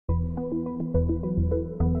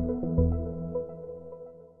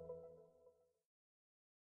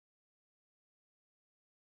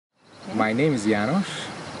My name is Janos.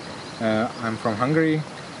 I'm from Hungary.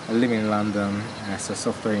 I live in London as a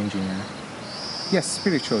software engineer. Yes,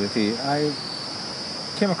 spirituality. I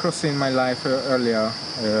came across in my life earlier,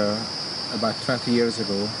 about 20 years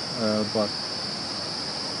ago, but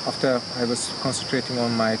after I was concentrating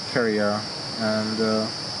on my career and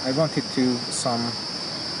I wanted to some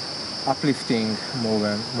uplifting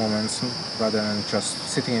moments rather than just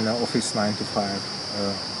sitting in an office 9 to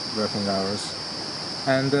 5 working hours.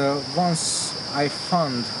 And once I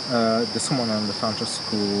found the Somananda Tantra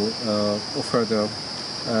School offered a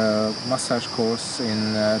massage course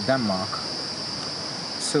in Denmark.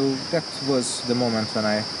 So that was the moment when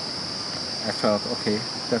I felt, okay,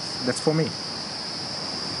 that's for me.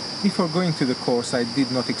 Before going to the course, I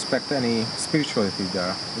did not expect any spirituality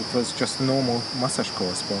there. It was just a normal massage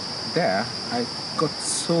course, but there I got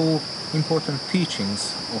so important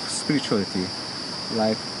teachings of spirituality,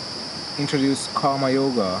 like introduced karma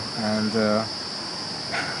yoga and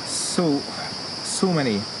so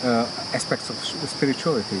many aspects of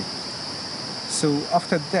spirituality. So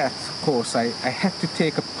after that course, I had to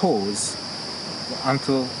take a pause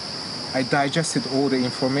until I digested all the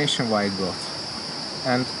information I got.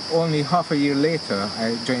 And only half a year later,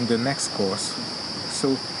 I joined the next course.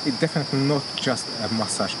 So it's definitely not just a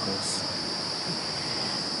massage course.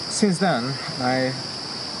 Since then, I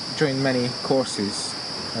joined many courses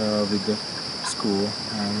with the school,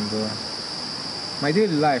 and my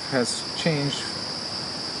daily life has changed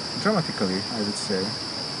dramatically, I would say.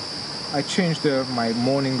 I changed my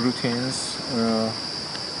morning routines.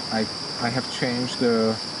 I have changed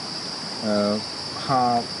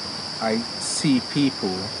how I see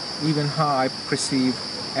people, even how I perceive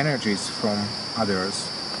energies from others.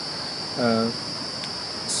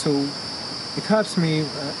 So it helps me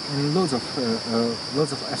in loads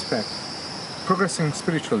of aspects. Progressing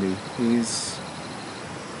spiritually is,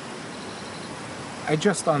 I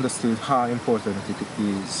just understood how important it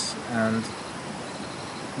is, and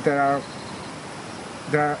there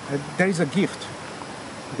is a gift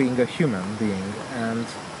being a human being,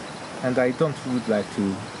 and I don't would like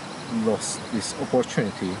to lose this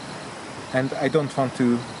opportunity, and I don't want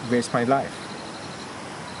to waste my life.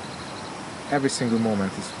 Every single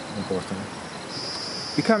moment is important.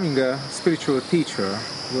 Becoming a spiritual teacher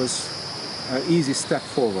was an easy step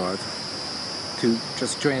forward to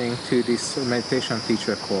just joining to this meditation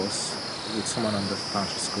teacher course with Somananda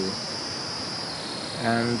Tantra School.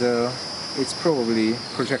 And it's probably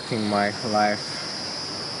projecting my life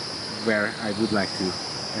where I would like to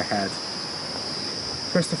ahead.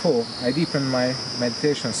 First of all, I deepened my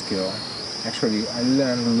meditation skill. Actually, I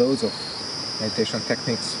learned loads of meditation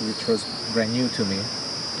techniques which was brand new to me.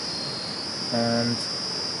 And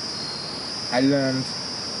I learned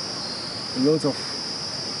loads of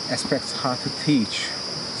aspects how to teach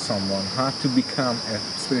someone, how to become a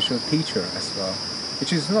spiritual teacher as well,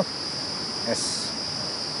 which is not as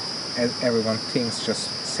everyone thinks, just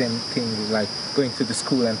same thing like going to the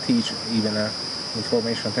school and teach even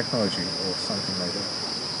information technology or something like that.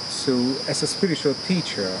 So as a spiritual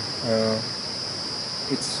teacher,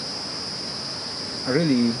 it's a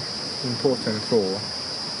really important role.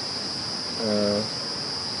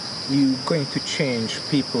 You're going to change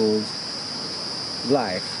people's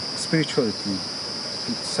life, spirituality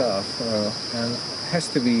itself, and it has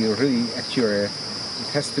to be really accurate, it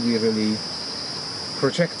has to be really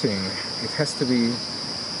projecting, it has to be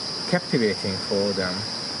captivating for them.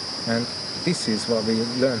 And this is what we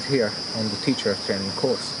learned here on the teacher training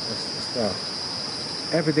course as well.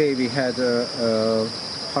 Every day we had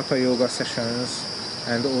hatha yoga sessions,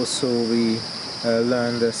 and also we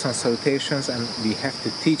learned sun salutations, and we have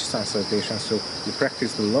to teach sun salutations, so we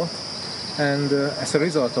practiced a lot. And as a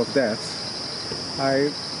result of that,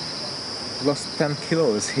 I lost 10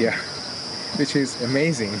 kilos here, which is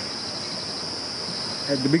amazing.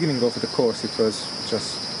 At the beginning of the course, it was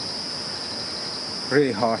just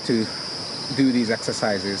really hard to do these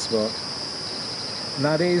exercises, but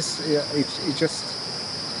nowadays it just,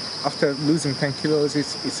 after losing 10 kilos,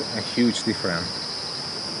 it's a huge difference.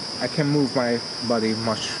 I can move my body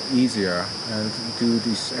much easier and do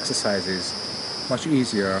these exercises much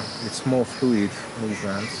easier. It's more fluid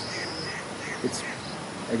movements. It's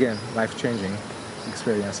again life-changing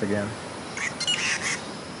experience again.